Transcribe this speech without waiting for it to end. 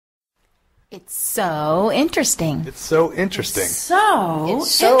It's so interesting. It's so interesting. It's so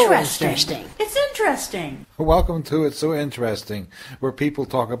interesting. It's interesting. Welcome to It's So Interesting, where people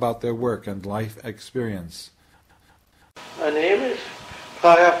talk about their work and life experience. My name is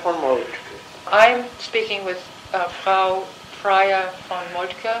Freya von Moltke. I'm speaking with Frau Freya von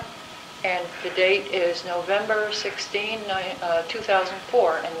Moltke, and the date is November 16,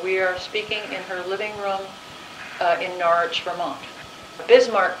 2004, and we are speaking in her living room in Norwich, Vermont.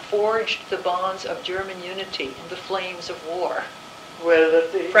 Bismarck forged the bonds of German unity in the flames of war. Well,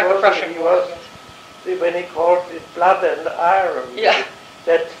 when he called it blood and iron, yeah.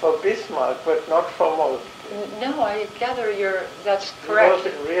 That's for Bismarck, but not for Moltke. No, I gather that's correct. He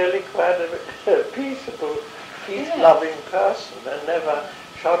was really quite a peaceable, peace-loving person and never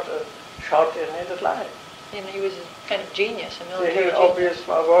shot in his life. And he was a kind of genius, a military he genius. obviously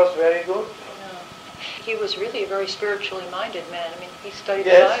was very good. He was really a very spiritually minded man. I mean, he studied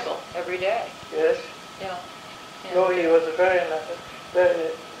Yes. the Bible every day. Yes. Yeah. No, he was a very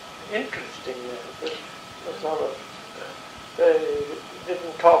interesting man. But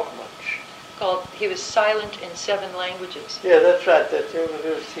didn't talk much. He was silent in 7 languages. Yeah, that's right. That you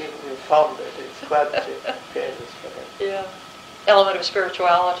found it. It's quite famous for him. Yeah. Element of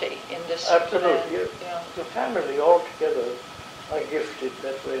spirituality in this. Absolutely. Yeah. The family altogether are gifted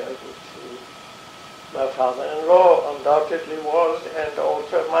that way, I would say. My father-in-law undoubtedly was, and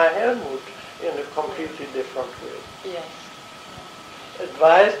also my Helmuth in a completely different way. Yes.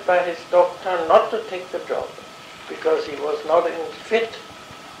 Advised by his doctor not to take the job because he was not fit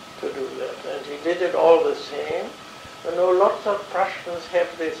to do that, and he did it all the same. You know, lots of Prussians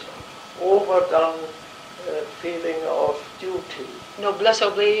have this overdone feeling of duty. Noblesse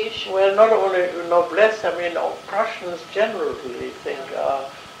oblige? Well, not only noblesse, I mean, Prussians generally think are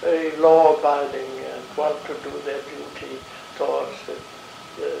very law-abiding and want to do their duty towards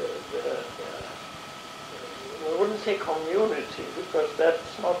I wouldn't say community, because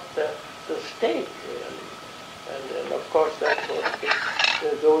that's not the state, really. And of course, that's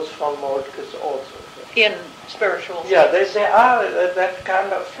what those von Moltkes also say. In spiritual. Yeah, they are that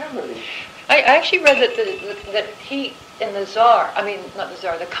kind of family. I actually read that he and the Tsar, I mean, not the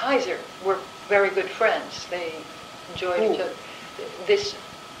Tsar, the Kaiser, were very good friends. They enjoyed each other.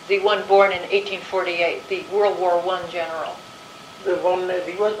 The one born in 1848, the World War I general. The one,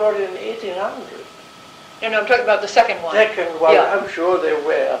 he was born in 1800. No, I'm talking about the second one. Second one, yeah. I'm sure they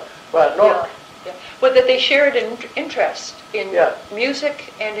were, but not. Yeah. Well, that they shared an interest in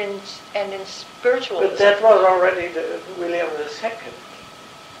music and in spiritualism. But that was already William II.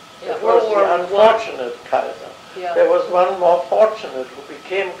 Yeah, It was the unfortunate Kaiser. Yeah. There was one more fortunate who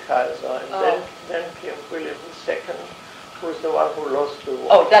became Kaiser, and then came William II, who was the one who lost the war.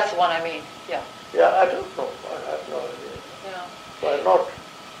 Oh, that's the one I mean, yeah. Yeah, I don't know. I have no idea. Yeah. Why not?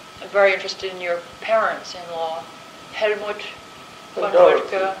 I'm very interested in your parents-in-law, Helmuth von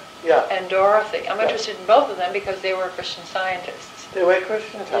Dorothy. Moltke and Dorothy. I'm interested in both of them because they were Christian scientists. They were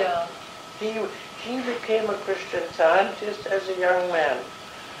Christian Yeah. scientists. He became a Christian scientist as a young man,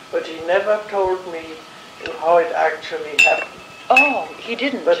 but he never told me how it actually happened. Oh, he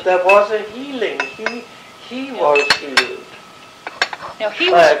didn't. But there was a healing. He was healed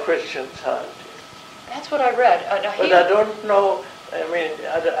by a Christian scientist. That's what I read. But I don't know. I mean,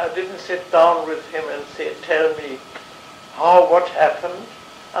 I didn't sit down with him and say, tell me what happened.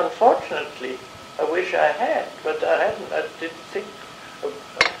 Unfortunately, I wish I had, but I hadn't. I didn't think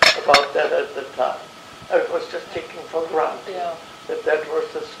about that at the time. I was just taking for granted that was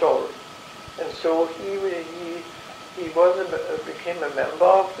the story. And so he became a member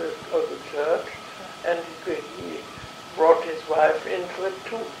of the church, and he brought his wife into it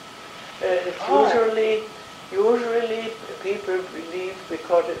too. It's usually people believe,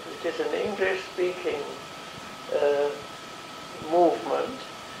 because it is an English-speaking movement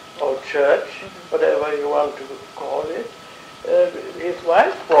or church, whatever you want to call it. His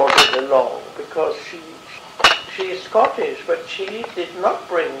wife brought it along because she is Scottish, but she did not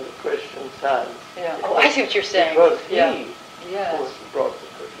bring the Christian science. Yeah. Oh, I see what you're saying. It was he yes. who brought the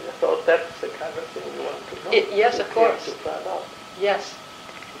Christian. I thought that's the kind of thing you want to know. Yes, of course. To find out. Yes.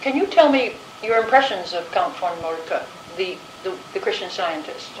 Can you tell me your impressions of Count von Moltke, the Christian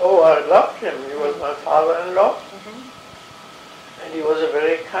scientist? Oh, I loved him. He was my father-in-law. And he was a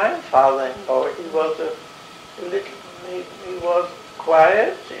very kind father-in-law. He was he was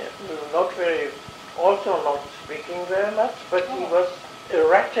quiet, also not speaking very much, but he was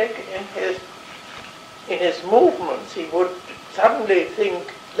erratic in his movements. He would suddenly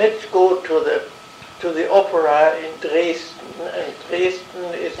think, let's go to the opera in Dresden, and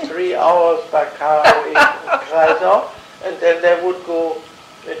Dresden is 3 hours by car away from Kreisau, and then they would go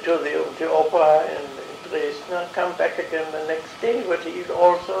to the opera in Dresden and come back again the next day. But he'd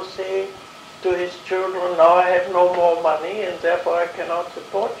also say to his children, now I have no more money and therefore I cannot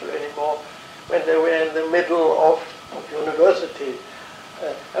support you anymore, when they were in the middle of university.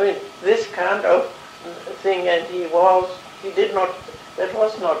 I mean, this kind of thing, and that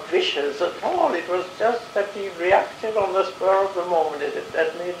was not vicious at all. It was just that he reacted on the spur of the moment.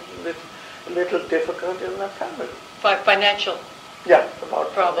 That made it a little difficult in the family. Financial. Yeah,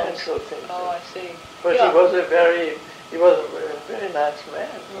 about problems. Financial things. Oh, I see. But yeah. he was a very nice man.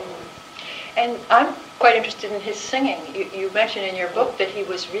 And I'm quite interested in his singing. You mentioned in your book that he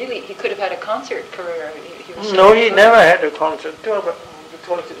could have had a concert career. No, he never had a concert tour, but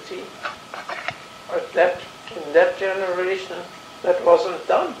because you see, in that generation, that wasn't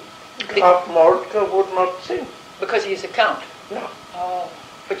done. Graf Moltke would not sing. Because he's a count? No. Oh.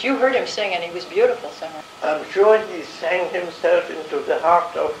 But you heard him sing, and he was a beautiful singer. I'm sure he sang himself into the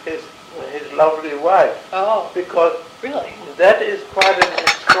heart of his lovely wife. Oh. Because really, that is quite an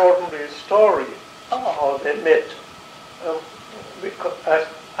extraordinary story, how they met. Because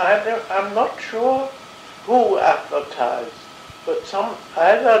I'm not sure who advertised, but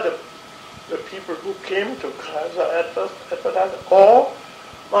either the people who came to Kaiser advertised, or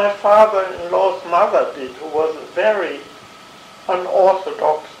my father-in-law's mother did, who was a very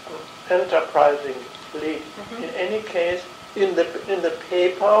unorthodox, enterprising lady. In any case, in the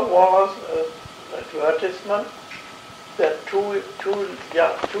paper was an advertisement that two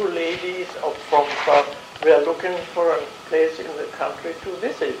ladies from were looking for a place in the country to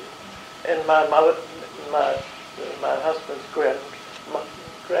visit, and my husband's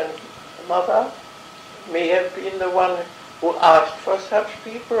grandmother may have been the one who asked for such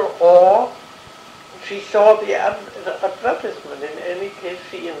people, or she saw the advertisement. In any case,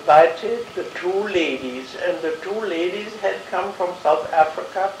 she invited the two ladies, and the two ladies had come from South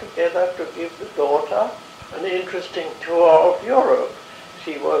Africa together to give the daughter an interesting tour of Europe.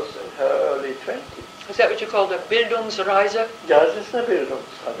 She was in her early 20s. Is that what you call the Bildungsreise? Ja, das ist eine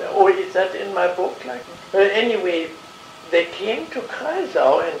Bildungsreise. Oh, is that in my book? Anyway, they came to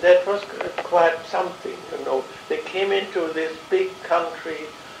Kreisau, and that was quite something, you know. They came into this big country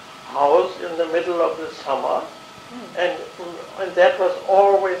house in the middle of the summer, and that was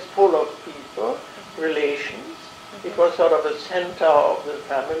always full of people, relations. It was sort of a center of the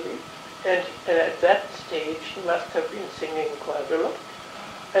family, and at that stage he must have been singing quite a lot.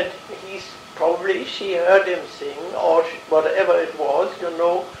 And she heard him sing, or whatever it was, you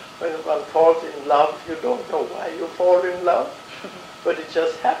know, when one falls in love, you don't know why you fall in love, but it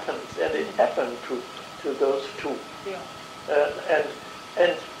just happens, and it happened to those two. Yeah.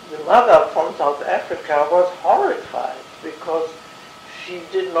 And the mother from South Africa was horrified because she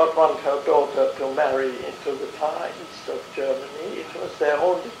did not want her daughter to marry into the far east of Germany. It was their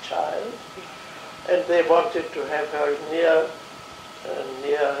only child, and they wanted to have her near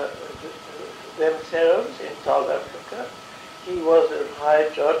themselves in South Africa. He was a high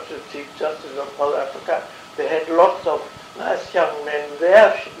judge, the Chief Justice of South Africa. They had lots of nice young men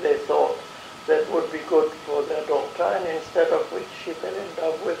there, they thought, that would be good for their daughter, and instead of which she fell in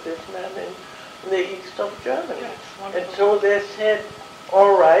love with this man in the east of Germany. And so they said,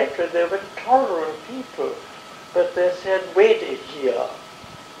 all right, they were tolerant people, but they said, wait a year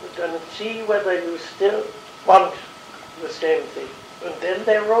and see whether you still want the same thing. And then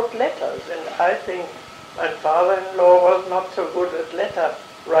they wrote letters, and I think my father-in-law was not so good at letter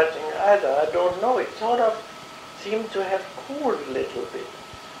writing either. I don't know. It sort of seemed to have cooled a little bit.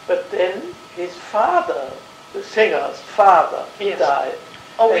 But then his father, the singer's father, died.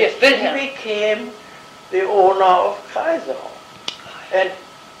 Oh, and yes, Wilhelm. he became the owner of Kreisau. And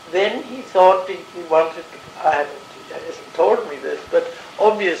then he thought he wanted to, he hasn't told me this, but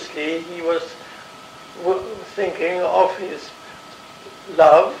obviously he was thinking of his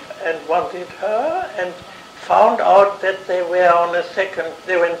love and wanted her, and found out that they were on a second,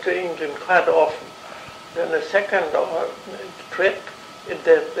 they went to England quite often, on a second trip,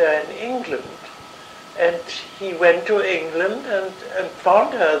 they're in England. And he went to England and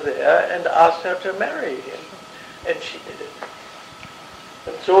found her there and asked her to marry him. And she did it.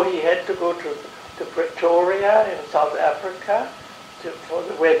 And so he had to go to Pretoria in South Africa for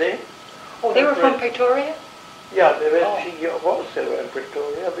the wedding. Oh, they were from Pretoria? Yeah, they were, she also were in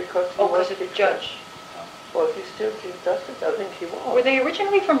Pretoria because he was a judge. Was he still Chief Justice? I think he was. Were they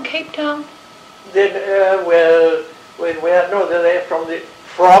originally from Cape Town? Then, no, they're from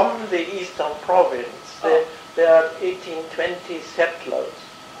the Eastern Province. They are 1820 settlers,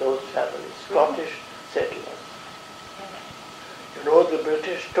 those families, Scottish settlers. You know, the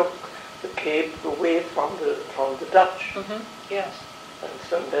British took the Cape away from the Dutch. Yes. And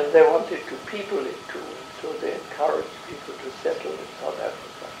so then they wanted to people it too, and so they encouraged people to settle in South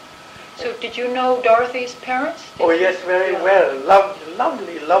Africa. So did you know Dorothy's parents? Oh yes, very well.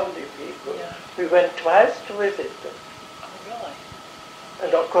 Lovely, lovely people. Yeah. We went twice to visit them. Oh, really?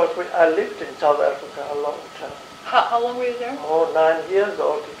 And of course, I lived in South Africa a long time. How long were you there? Oh, 9 years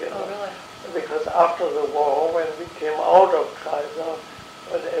altogether. Oh, really? Because after the war, when we came out of Kaiser,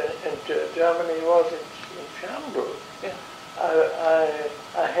 and Germany was in shambles, Yeah.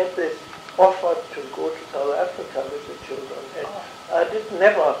 I had this offer to go to South Africa with the children. And I did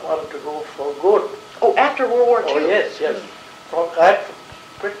never want to go for good. Oh, after World War II? Oh, yes.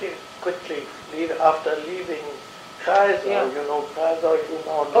 Pretty quickly after leaving Kaiser, Yeah. you know, Kaiser, you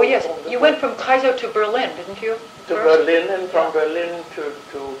know. Oh, yes. You went from Kaiser to Berlin, didn't you? To first? Berlin, and from Berlin to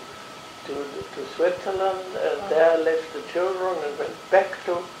Switzerland, and there left the children and went back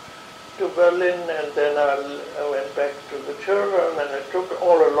to Berlin, and then I went back to the children, and it took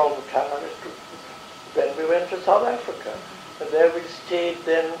all a long time. Then we went to South Africa, and there we stayed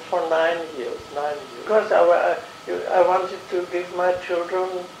then for 9 years. Because I wanted to give my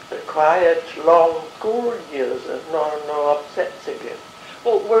children quiet, long school years and no upsets again.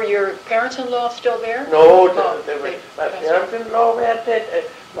 Well, were your parents-in-law still there? No, my passed parents-in-law were dead,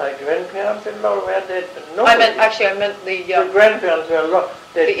 my grandparents-in-law were dead. I meant the The grandparents-in-law,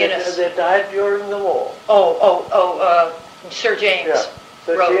 the Innes. they died during the war. Sir James. Yeah,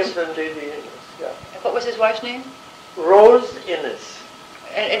 Sir Rose. James and Lady Innes, yeah. What was his wife's name? Rose Innes.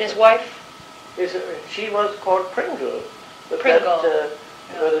 And his wife? She was called Pringle. But Pringle.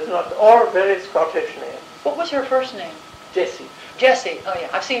 but it's not all very Scottish names. What was her first name? Jessie. Jessie. Oh, yeah.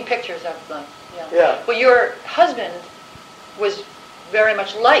 I've seen pictures of them. Yeah. Yeah. Well, your husband was very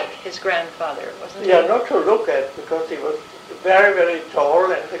much like his grandfather, wasn't he? Yeah, not to look at, because he was very, very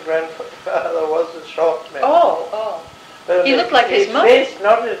tall, and the grandfather was a short man. Oh. He looked like his mother. Face,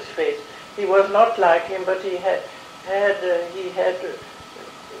 not his face. He was not like him, but he had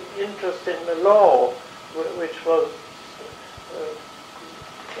interest in the law, which was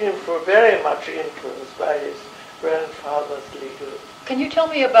very much influenced by his grandfather's legal. Can you tell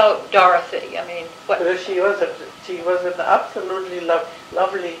me about Dorothy? I mean, what? She was an absolutely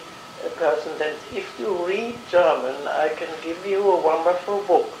lovely person. And if you read German, I can give you a wonderful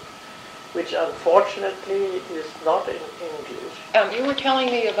book, which unfortunately is not in English. You were telling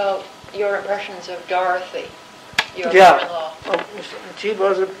me about your impressions of Dorothy, your Yeah. mother-in-law. She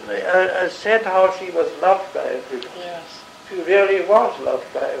was. I said how she was loved by everybody. Yes. She really was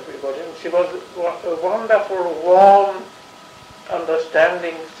loved by everybody, and she was a wonderful, warm,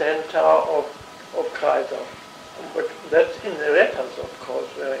 understanding center of Kaiser. But that's in the letters, of course,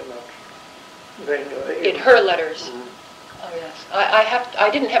 very much. In her letters. Oh yes. I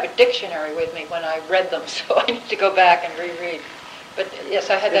didn't have a dictionary with me when I read them, so I need to go back and reread. But yes,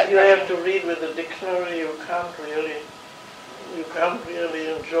 I had that. If you have to read with a dictionary, you can't really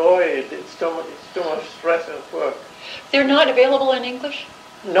enjoy it. It's too much stress and work. They're not available in English?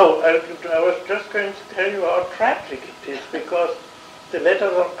 No, I was just going to tell you how tragic it is, because the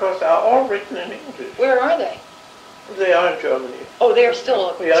letters, of course, are all written in English. Where are they? They are in Germany. Oh, they're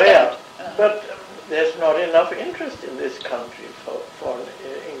still Yeah. stamped. But there's not enough interest in this country for an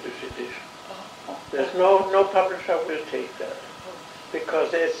English edition. There's no publisher will take that,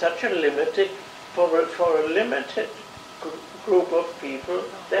 because there's such a limited, for a limited group of people,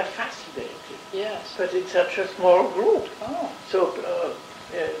 they're fascinated. Yes. But it's such a small group. Oh. So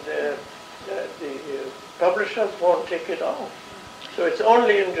the publishers won't take it on. So it's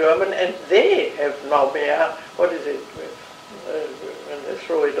only in German, and they have now, what is it, when they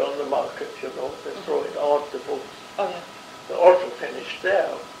throw it on the market, you know, they throw it out, the books. Oh, yeah. They're also finished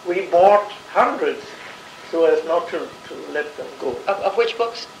there. We bought hundreds so as not to let them go. Of which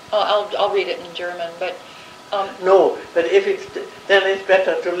books? Oh, I'll read it in German, but... No, but if then it's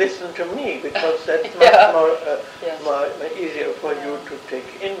better to listen to me, because that's Yeah. much more easier for you to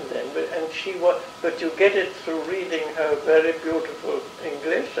take in then. But you get it through reading her very beautiful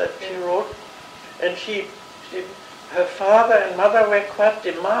English that she wrote, and her father and mother were quite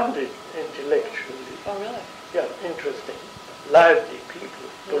demanded intellectually. Oh, really? Yeah, interesting, lively people,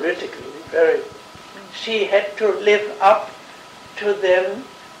 politically very. She had to live up to them.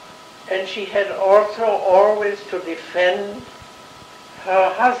 And she had also always to defend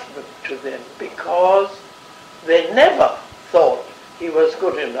her husband to them, because they never thought he was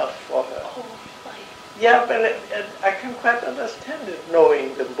good enough for her. Oh, right. Yeah, but I can quite understand it,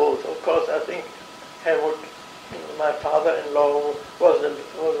 knowing them both. Of course, I think Helmuth, my father-in-law, was a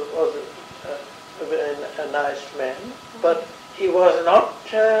nice man, but he was not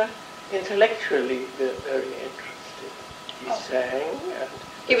intellectually very interested. he sang. And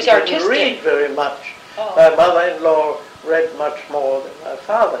he was didn't artistic. read very much. Oh. My mother-in-law read much more than my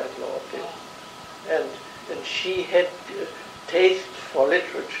father-in-law did. And she had taste for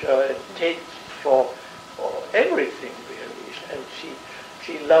literature and taste for everything, really. And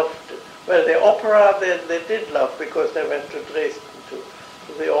she loved, well, the opera they did love because they went to Dresden to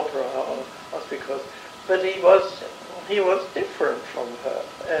the opera, or because, but he was different from her.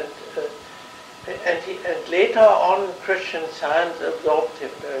 And later on, Christian Science absorbed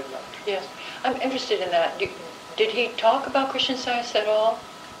him very much. Yes, I'm interested in that. Did he talk about Christian Science at all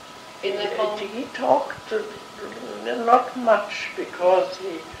in the home? He talked not much because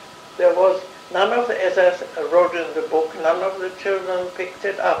there was none of the, as I wrote in the book, none of the children picked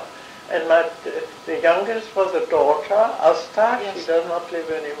it up. And the youngest was a daughter, Asta. Yes. She does not live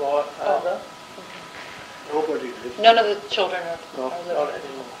anymore either. Nobody lives. None of the children are living. Not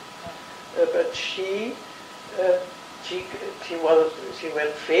anymore. But she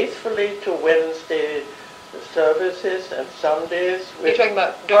went faithfully to Wednesday services and Sundays. You're talking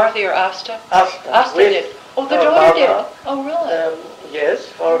about Dorothy or Asta? Asta did. Oh, the daughter did. Oh, really? Yes,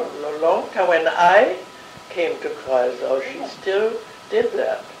 for a long time. When I came to Kreisau, she still did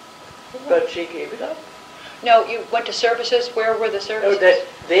that, but she gave it up. No, you went to services. Where were the services?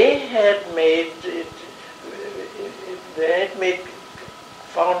 They had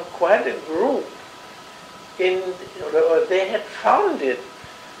found quite a group or they had founded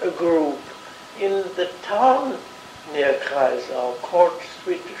a group in the town near Kreisau called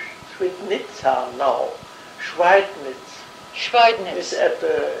Schweidnitz now. Schweidnitz. It's at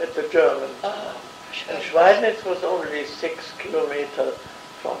the German. And Schweidnitz was only 6 kilometers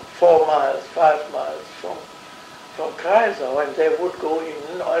from 4 miles, 5 miles from Kreisau, and they would go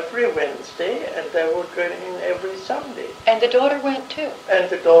in every Wednesday, and they would go in every Sunday. And the daughter went too? And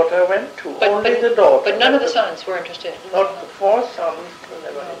the daughter went too, only the daughter. But none of the sons were interested? Not the 4 sons,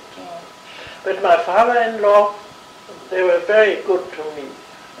 never did. But my father-in-law, they were very good to me,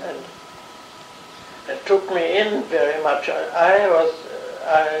 and took me in very much. I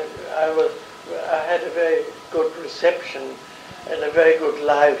had a very good reception and a very good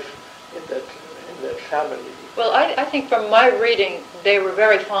life in that family. Well, I think from my reading, they were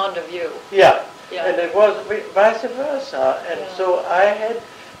very fond of you. Yeah. And it was vice versa. And so I had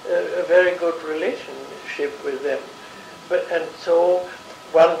a very good relationship with them. And so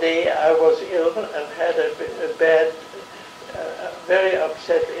one day I was ill and had a bad, very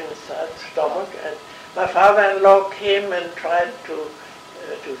upset inside stomach. And my father-in-law came and tried to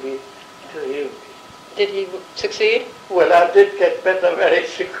heal me. Did he succeed? Well, I did get better very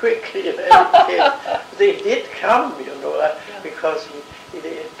quickly in any case. They did come, because he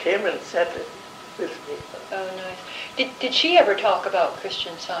came and sat with me. Oh, nice. Did she ever talk about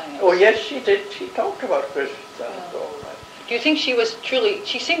Christian Science? Oh, yes, she did. She talked about Christian Science all right. Do you think she was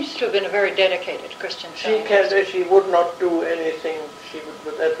she seems to have been a very dedicated Christian Scientist. She would not do anything,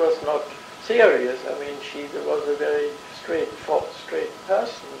 but that was not serious. I mean, she was a very straight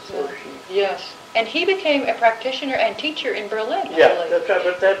person, so she... Yes. And he became a practitioner and teacher in Berlin, I Yeah, believe. that's right,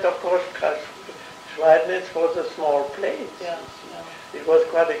 but that, of course, Schweidnitz was a small place. Yeah. It was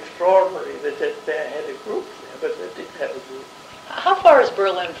quite extraordinary that they had a group there, but they did have a group. How far is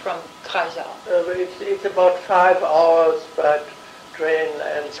Berlin from Kreisau? It's about 5 hours by train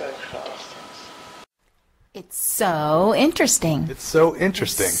and by car. It's so interesting. It's so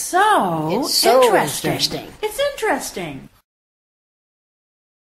interesting. So interesting. It's interesting.